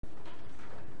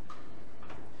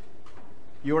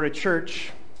You are a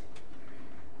church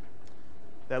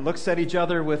that looks at each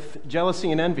other with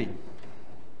jealousy and envy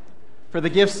for the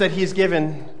gifts that He's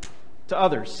given to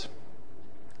others.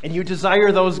 And you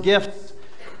desire those gifts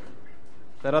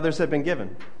that others have been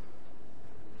given.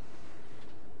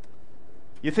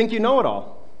 You think you know it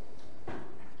all.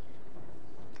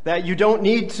 That you don't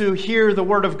need to hear the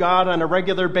Word of God on a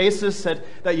regular basis,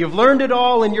 that you've learned it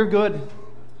all and you're good.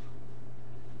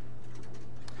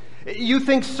 You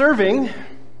think serving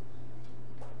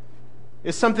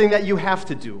is something that you have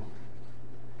to do.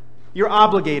 You're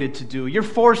obligated to do. You're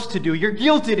forced to do. You're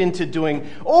guilted into doing.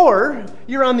 Or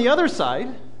you're on the other side,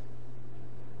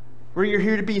 where you're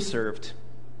here to be served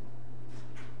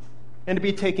and to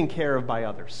be taken care of by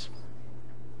others.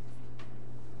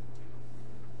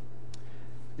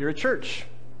 You're a church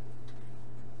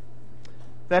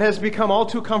that has become all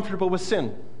too comfortable with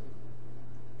sin.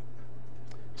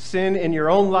 Sin in your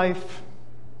own life,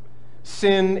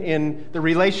 sin in the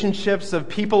relationships of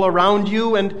people around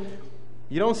you, and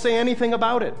you don't say anything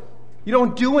about it. You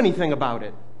don't do anything about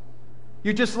it.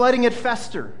 You're just letting it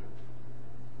fester.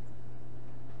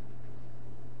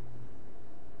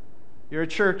 You're a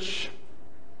church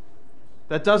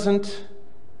that doesn't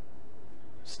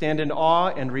stand in awe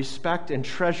and respect and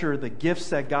treasure the gifts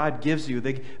that God gives you,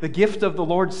 the gift of the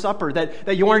Lord's Supper,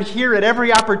 that you aren't here at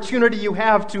every opportunity you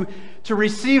have to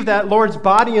receive that Lord's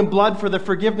body and blood for the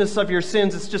forgiveness of your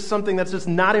sins. It's just something that's just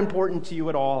not important to you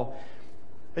at all,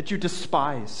 that you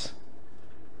despise.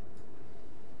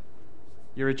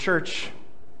 You're a church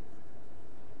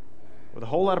with a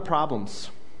whole lot of problems,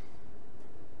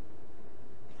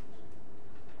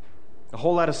 a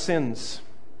whole lot of sins.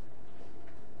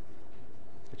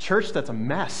 A church that's a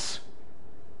mess.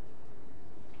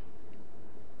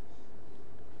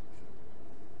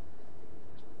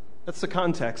 That's the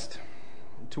context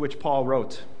to which Paul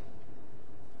wrote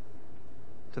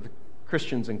to the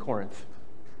Christians in Corinth.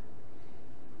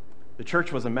 The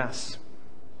church was a mess.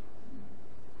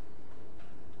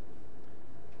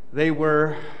 They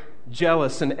were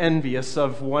jealous and envious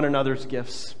of one another's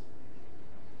gifts.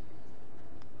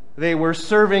 They were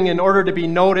serving in order to be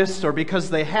noticed, or because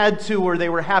they had to, or they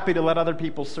were happy to let other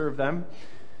people serve them.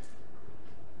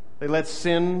 They let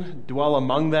sin dwell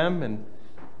among them and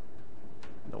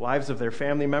the lives of their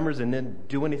family members and didn't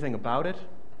do anything about it.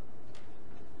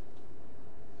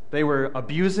 They were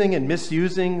abusing and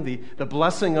misusing the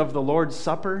blessing of the Lord's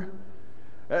Supper.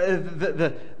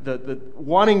 The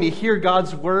wanting to hear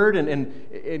God's word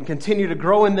and continue to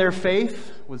grow in their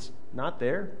faith was not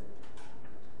there.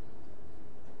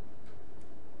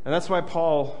 And that's why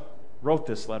Paul wrote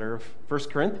this letter of 1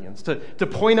 Corinthians, to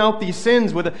point out these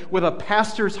sins with a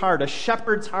pastor's heart, a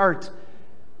shepherd's heart,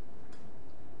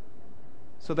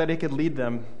 so that he could lead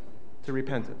them to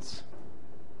repentance.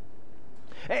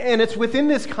 And it's within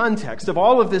this context of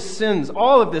all of this sins,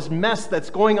 all of this mess that's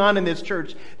going on in this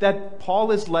church, that Paul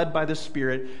is led by the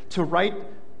Spirit to write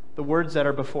the words that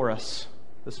are before us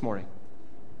this morning.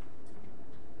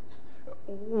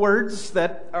 Words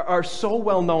that are so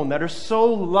well known, that are so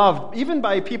loved, even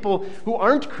by people who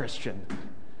aren't Christian.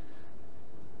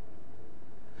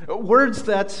 Words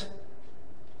that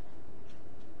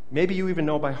maybe you even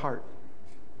know by heart.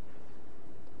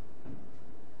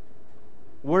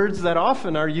 Words that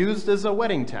often are used as a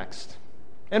wedding text,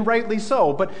 and rightly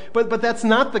so. But that's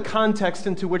not the context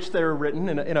into which they're written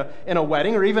in a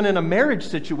wedding or even in a marriage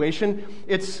situation.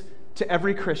 It's to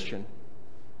every Christian.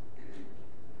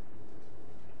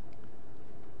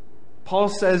 Paul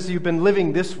says you've been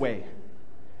living this way.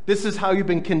 This is how you've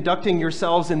been conducting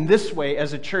yourselves in this way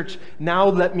as a church. Now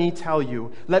let me tell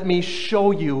you, let me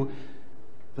show you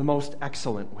the most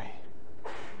excellent way.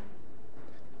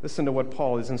 Listen to what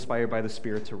Paul is inspired by the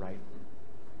Spirit to write.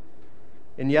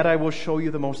 And yet I will show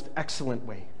you the most excellent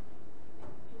way.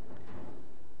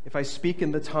 If I speak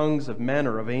in the tongues of men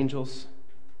or of angels,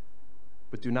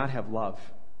 but do not have love,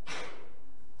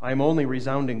 I am only a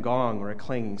resounding gong or a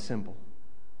clanging cymbal.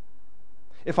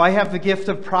 If I have the gift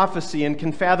of prophecy and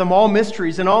can fathom all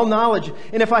mysteries and all knowledge,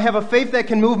 and if I have a faith that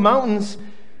can move mountains,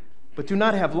 but do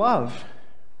not have love,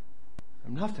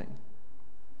 I'm nothing.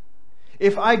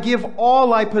 If I give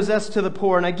all I possess to the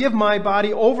poor, and I give my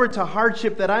body over to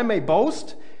hardship that I may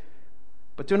boast,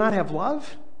 but do not have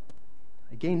love,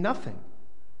 I gain nothing.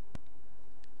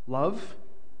 Love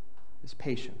is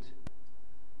patient.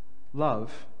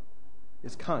 Love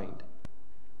is kind.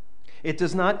 It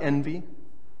does not envy.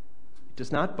 It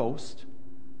does not boast.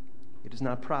 It is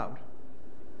not proud.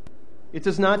 It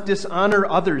does not dishonor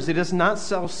others. It is not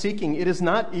self-seeking. It is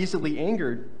not easily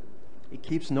angered. It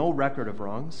keeps no record of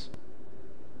wrongs.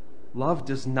 Love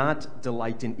does not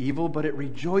delight in evil, but it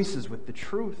rejoices with the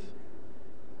truth.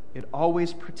 It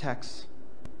always protects,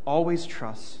 always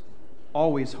trusts,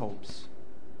 always hopes,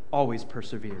 always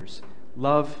perseveres.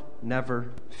 Love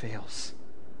never fails.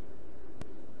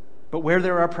 But where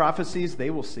there are prophecies, they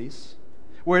will cease.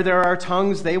 Where there are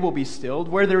tongues, they will be stilled.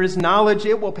 Where there is knowledge,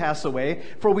 it will pass away.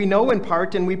 For we know in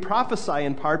part and we prophesy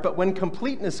in part, but when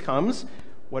completeness comes,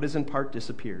 what is in part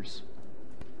disappears.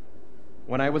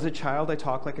 When I was a child, I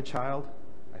talked like a child.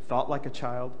 I thought like a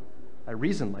child. I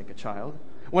reasoned like a child.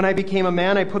 When I became a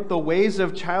man, I put the ways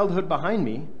of childhood behind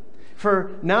me.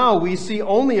 For now we see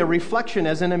only a reflection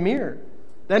as in a mirror.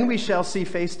 Then we shall see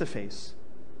face to face.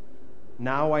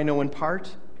 Now I know in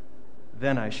part,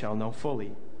 then I shall know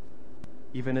fully,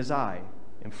 even as I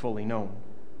am fully known.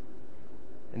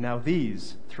 And now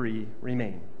these three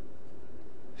remain: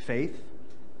 faith,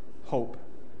 hope,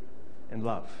 and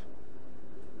love.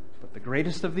 But the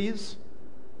greatest of these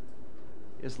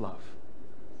is love.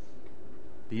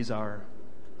 These are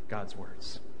God's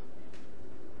words.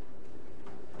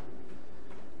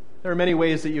 There are many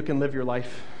ways that you can live your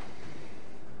life.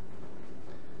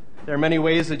 There are many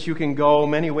ways that you can go,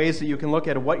 many ways that you can look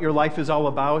at what your life is all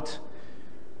about.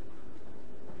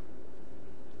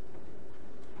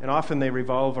 And often they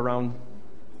revolve around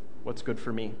what's good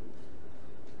for me.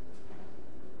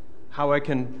 How I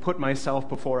can put myself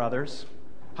before others.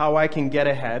 How I can get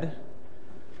ahead.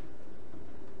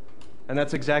 And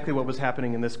that's exactly what was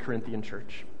happening in this Corinthian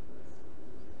church.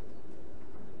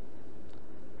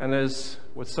 And that is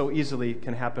what so easily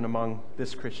can happen among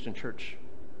this Christian church.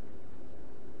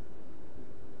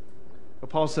 But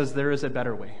Paul says there is a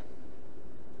better way.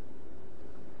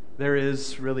 There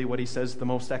is really what he says the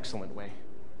most excellent way.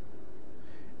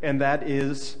 And that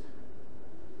is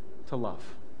to love.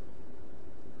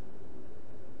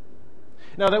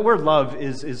 Now, that word love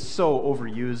is so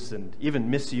overused and even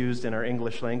misused in our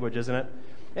English language, isn't it?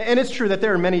 And it's true that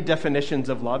there are many definitions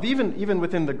of love. Even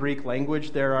within the Greek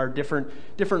language, there are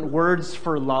different words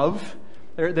for love.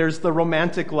 There's the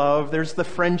romantic love, there's the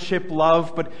friendship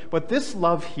love, but this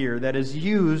love here that is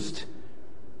used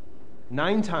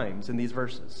 9 times in these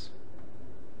verses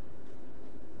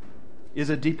is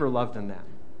a deeper love than that.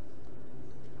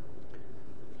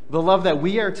 The love that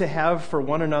we are to have for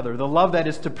one another, the love that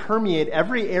is to permeate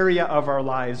every area of our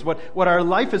lives, what our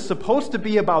life is supposed to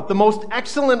be about, the most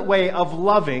excellent way of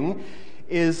loving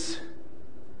is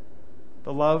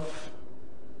the love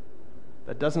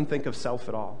that doesn't think of self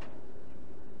at all.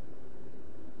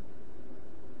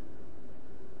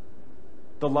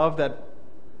 The love that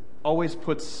always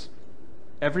puts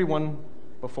everyone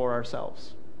before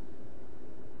ourselves.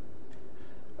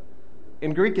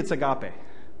 In Greek, it's agape.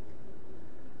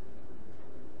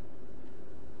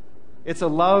 It's a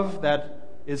love that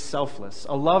is selfless,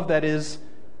 a love that is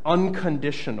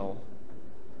unconditional,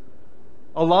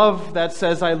 a love that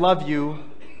says, I love you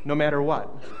no matter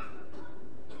what.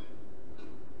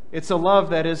 It's a love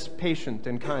that is patient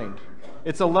and kind.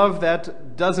 It's a love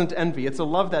that doesn't envy. It's a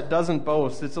love that doesn't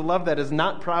boast. It's a love that is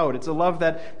not proud. It's a love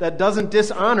that doesn't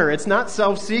dishonor. It's not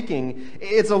self-seeking.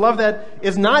 It's a love that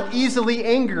is not easily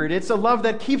angered. It's a love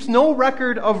that keeps no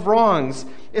record of wrongs.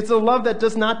 It's a love that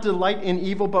does not delight in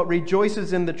evil but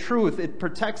rejoices in the truth. It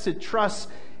protects, it trusts,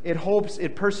 it hopes,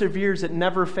 it perseveres, it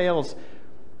never fails.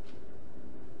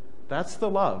 That's the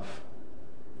love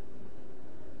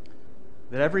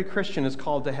that every Christian is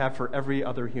called to have for every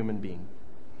other human being.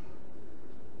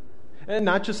 And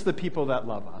not just the people that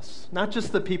love us, not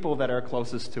just the people that are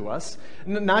closest to us,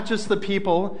 not just the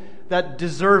people that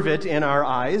deserve it in our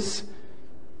eyes,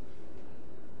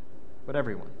 but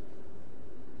everyone.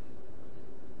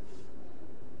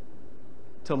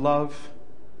 To love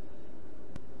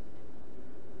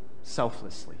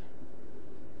selflessly.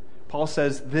 Paul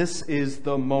says this is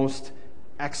the most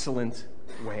excellent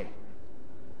way.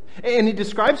 And he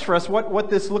describes for us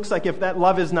what this looks like if that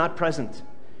love is not present.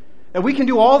 That we can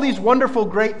do all these wonderful,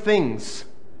 great things.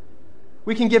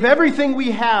 We can give everything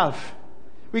we have.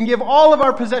 We can give all of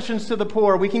our possessions to the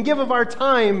poor. We can give of our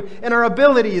time and our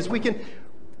abilities. We can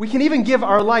even give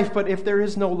our life, but if there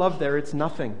is no love there, it's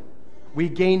nothing. We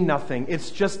gain nothing. It's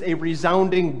just a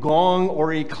resounding gong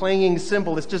or a clanging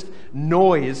cymbal. It's just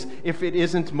noise if it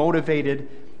isn't motivated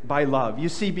by love. You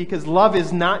see, because love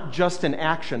is not just an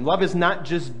action. Love is not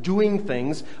just doing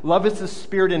things. Love is the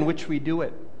spirit in which we do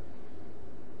it.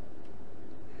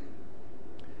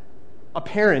 A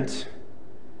parent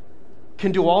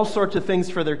can do all sorts of things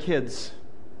for their kids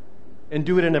and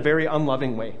do it in a very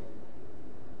unloving way.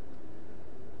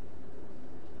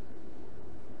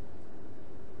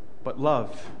 But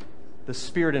love, the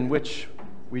spirit in which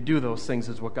we do those things,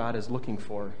 is what God is looking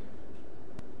for.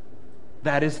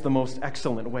 That is the most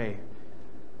excellent way.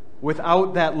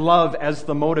 without that love as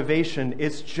the motivation,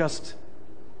 it's just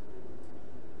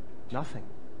nothing.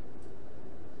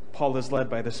 Paul is led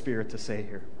by the Spirit to say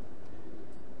here.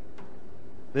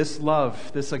 This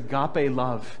love, this agape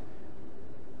love,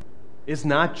 is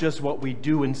not just what we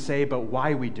do and say, but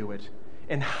why we do it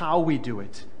and how we do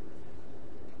it.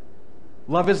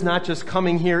 Love is not just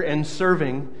coming here and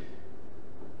serving.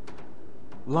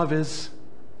 Love is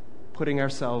putting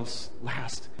ourselves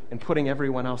last and putting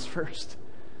everyone else first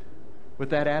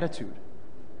with that attitude.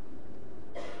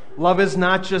 Love is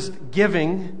not just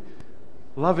giving.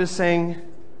 Love is saying,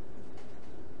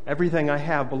 everything I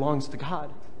have belongs to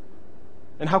God.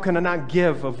 And how can I not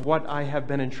give of what I have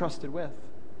been entrusted with?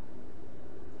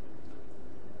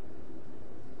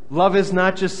 Love is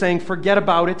not just saying, forget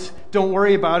about it, don't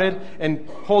worry about it, and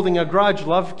holding a grudge.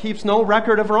 Love keeps no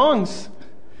record of wrongs.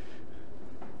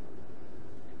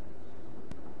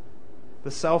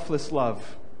 The selfless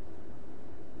love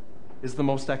is the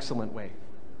most excellent way.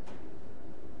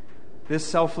 This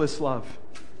selfless love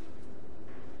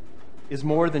is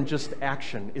more than just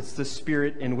action. It's the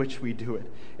spirit in which we do it.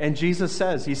 And Jesus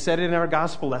says, he said it in our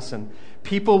gospel lesson,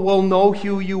 people will know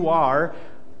who you are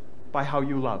by how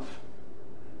you love.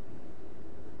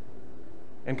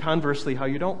 And conversely, how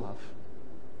you don't love.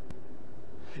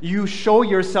 You show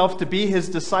yourself to be his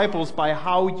disciples by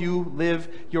how you live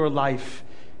your life.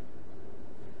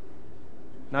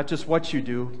 Not just what you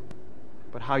do,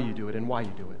 but how you do it and why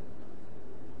you do it.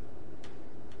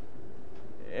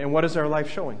 And what is our life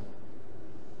showing?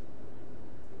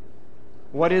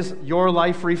 What is your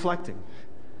life reflecting?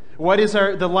 What is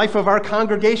the life of our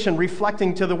congregation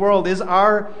reflecting to the world? Is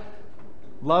our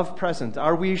love present?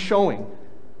 Are we showing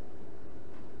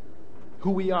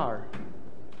who we are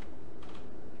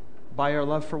by our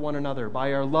love for one another,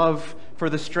 by our love for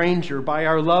the stranger, by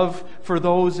our love for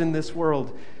those in this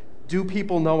world? Do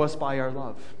people know us by our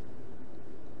love?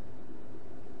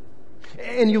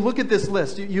 And you look at this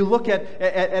list, you look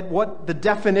at what the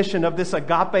definition of this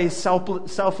agape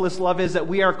selfless love is that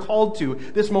we are called to,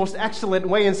 this most excellent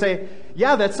way, and say,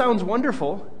 yeah, that sounds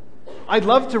wonderful. I'd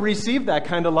love to receive that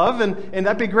kind of love, and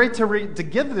that'd be great to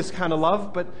give this kind of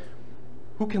love, but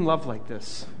who can love like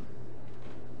this?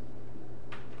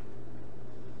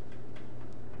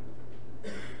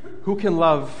 Who can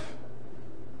love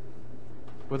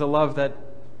with a love that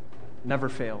never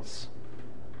fails?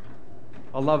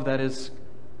 A love that is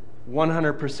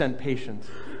 100% patient.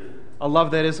 A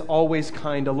love that is always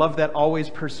kind. A love that always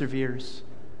perseveres.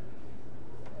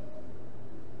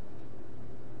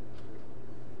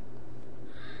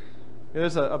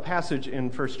 There's a passage in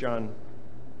 1 John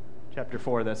chapter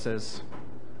 4 that says,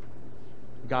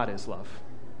 God is love.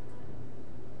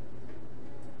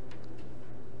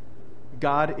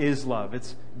 God is love.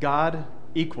 It's God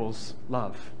equals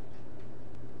love.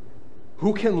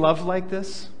 Who can love like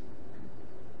this?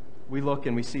 We look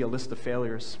and we see a list of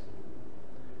failures.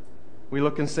 We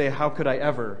look and say, how could I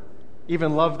ever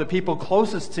even love the people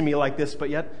closest to me like this? But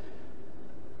yet,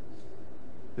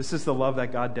 this is the love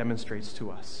that God demonstrates to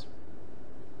us.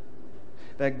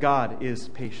 That God is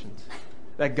patient.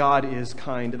 That God is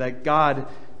kind. That God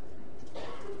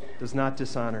does not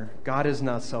dishonor. God is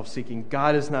not self-seeking.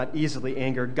 God is not easily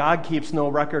angered. God keeps no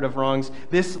record of wrongs.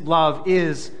 This love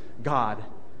is God.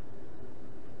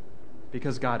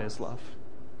 Because God is love.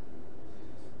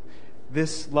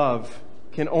 This love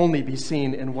can only be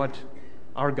seen in what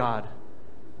our God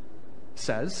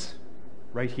says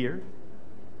right here,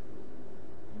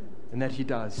 and that he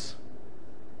does.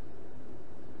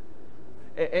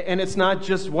 And it's not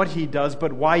just what he does,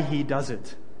 but why he does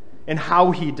it and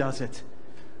how he does it.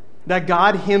 That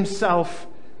God himself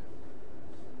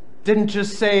didn't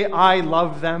just say, I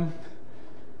love them,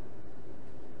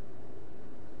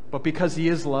 but because he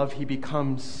is love, he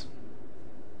becomes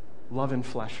love in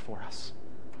flesh for us.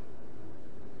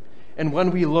 And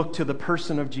when we look to the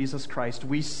person of Jesus Christ,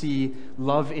 we see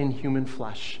love in human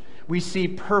flesh. We see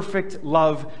perfect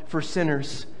love for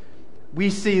sinners. We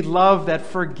see love that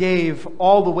forgave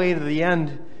all the way to the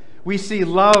end. We see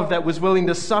love that was willing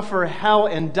to suffer hell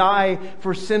and die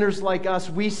for sinners like us.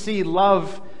 We see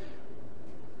love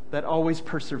that always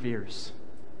perseveres,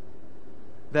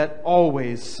 that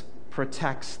always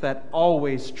protects, that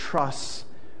always trusts.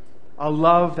 A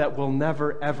love that will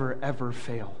never, ever, ever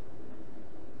fail.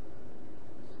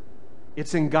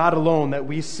 It's in God alone that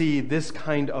we see this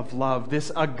kind of love,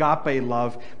 this agape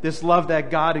love, this love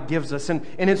that God gives us. And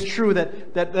it's true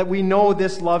that we know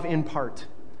this love in part.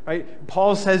 Right?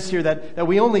 Paul says here that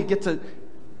we only get to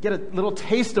get a little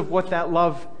taste of what that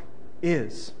love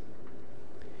is.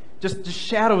 Just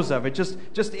shadows of it,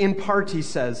 just in part, he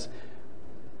says.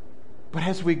 But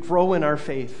as we grow in our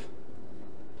faith,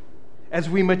 as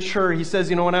we mature. He says,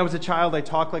 when I was a child, I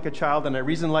talked like a child and I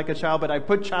reasoned like a child, but I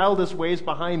put childish ways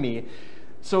behind me.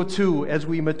 So too, as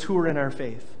we mature in our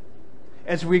faith,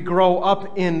 as we grow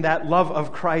up in that love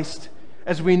of Christ,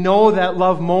 as we know that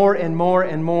love more and more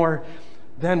and more,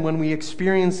 then when we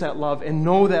experience that love and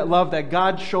know that love that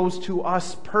God shows to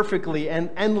us perfectly and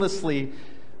endlessly,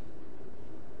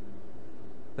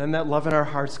 then that love in our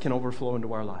hearts can overflow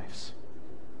into our lives.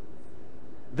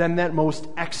 Then that most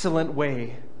excellent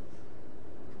way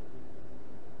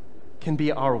can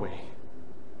be our way.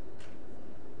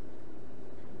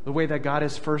 The way that God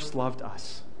has first loved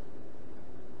us.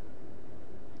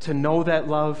 To know that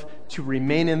love, to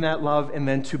remain in that love, and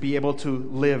then to be able to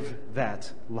live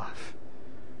that love.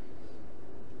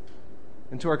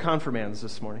 And to our confirmands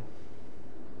this morning.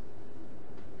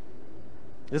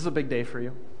 This is a big day for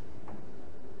you.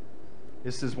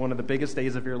 This is one of the biggest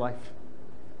days of your life.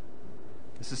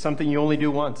 This is something you only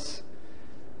do once,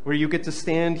 where you get to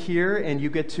stand here and you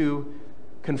get to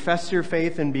confess your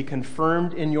faith and be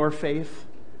confirmed in your faith,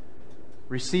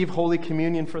 receive Holy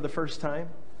Communion for the first time.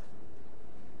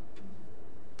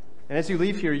 And as you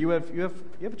leave here, you have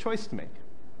a choice to make.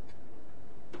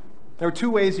 There are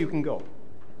two ways you can go.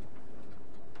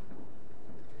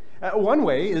 One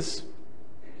way is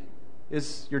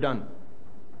you're done.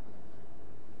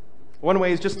 One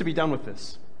way is just to be done with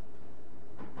this.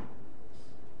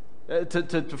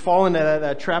 To fall into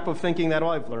that trap of thinking that,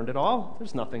 I've learned it all.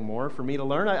 There's nothing more for me to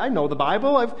learn. I know the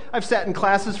Bible. I've sat in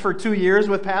classes for 2 years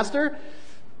with Pastor.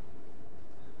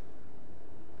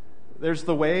 There's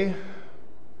the way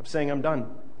of saying I'm done.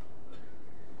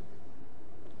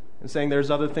 And saying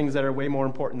there's other things that are way more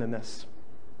important than this.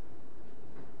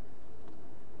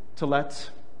 To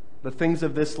let the things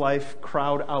of this life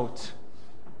crowd out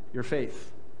your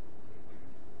faith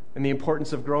and the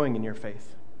importance of growing in your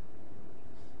faith.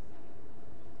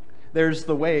 There's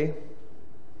the way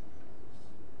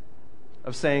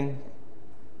of saying,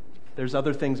 there's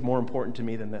other things more important to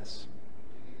me than this.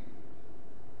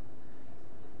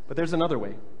 But there's another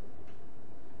way.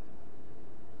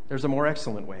 There's a more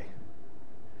excellent way.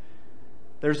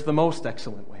 There's the most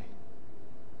excellent way.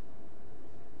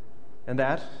 And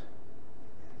that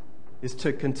is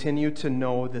to continue to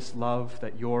know this love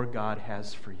that your God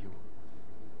has for you.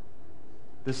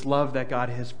 This love that God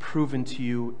has proven to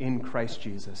you in Christ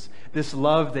Jesus. This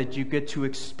love that you get to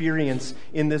experience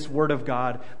in this Word of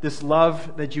God. This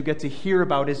love that you get to hear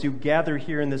about as you gather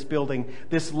here in this building.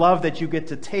 This love that you get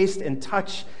to taste and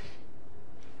touch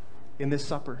in this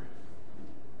supper.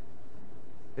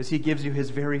 As He gives you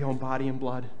His very own body and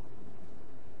blood.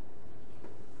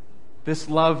 This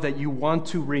love that you want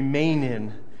to remain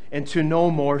in and to know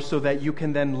more so that you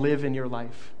can then live in your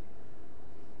life.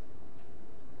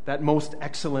 That most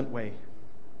excellent way.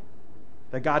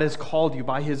 That God has called you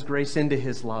by His grace into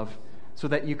His love so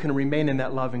that you can remain in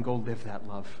that love and go live that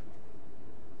love.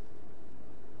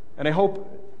 And I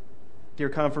hope, dear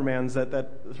confirmands,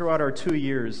 that throughout our 2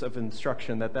 years of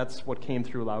instruction, that's what came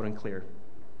through loud and clear.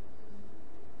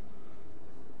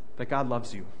 That God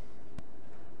loves you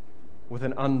with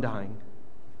an undying,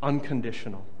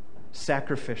 unconditional,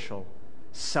 sacrificial,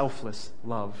 selfless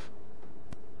love.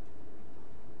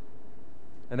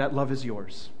 And that love is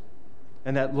yours.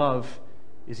 And that love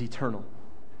is eternal.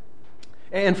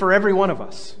 And for every one of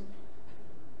us,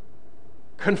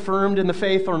 confirmed in the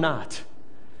faith or not,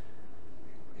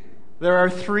 there are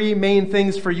 3 main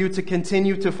things for you to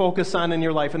continue to focus on in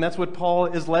your life. And that's what Paul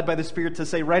is led by the Spirit to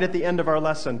say right at the end of our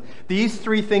lesson. These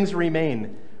 3 things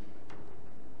remain.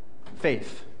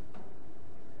 Faith.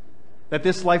 That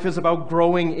this life is about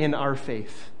growing in our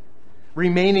faith.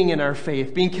 Remaining in our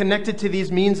faith. Being connected to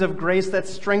these means of grace that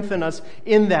strengthen us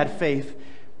in that faith.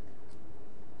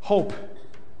 Hope.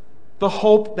 The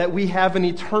hope that we have an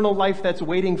eternal life that's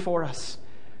waiting for us.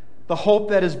 The hope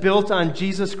that is built on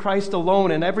Jesus Christ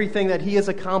alone and everything that He has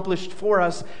accomplished for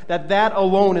us, that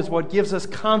alone is what gives us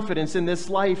confidence in this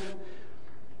life.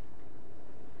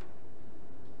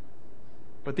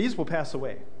 But these will pass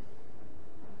away.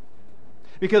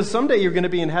 Because someday you're going to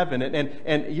be in heaven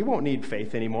and you won't need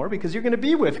faith anymore because you're going to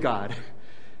be with God.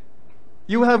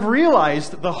 You have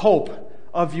realized the hope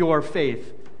of your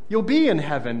faith. You'll be in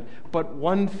heaven, but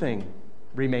one thing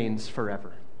remains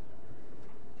forever.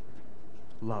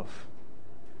 Love.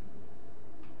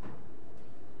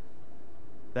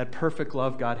 That perfect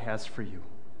love God has for you.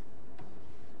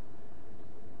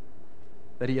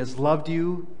 That He has loved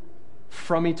you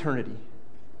from eternity.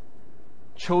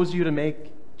 Chose you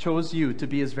to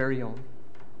be His very own.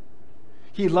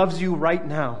 He loves you right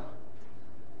now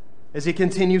as He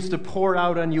continues to pour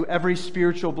out on you every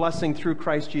spiritual blessing through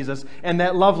Christ Jesus. And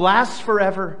that love lasts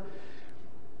forever.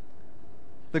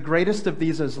 The greatest of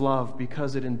these is love,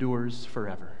 because it endures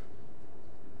forever.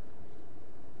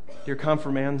 Dear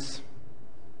confirmands,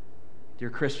 dear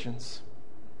Christians,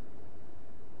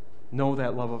 know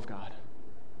that love of God.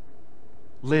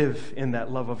 Live in that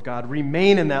love of God.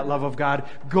 Remain in that love of God.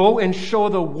 Go and show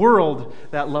the world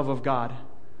that love of God.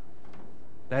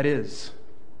 That is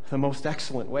the most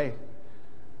excellent way.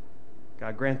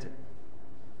 God grant it.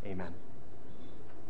 Amen.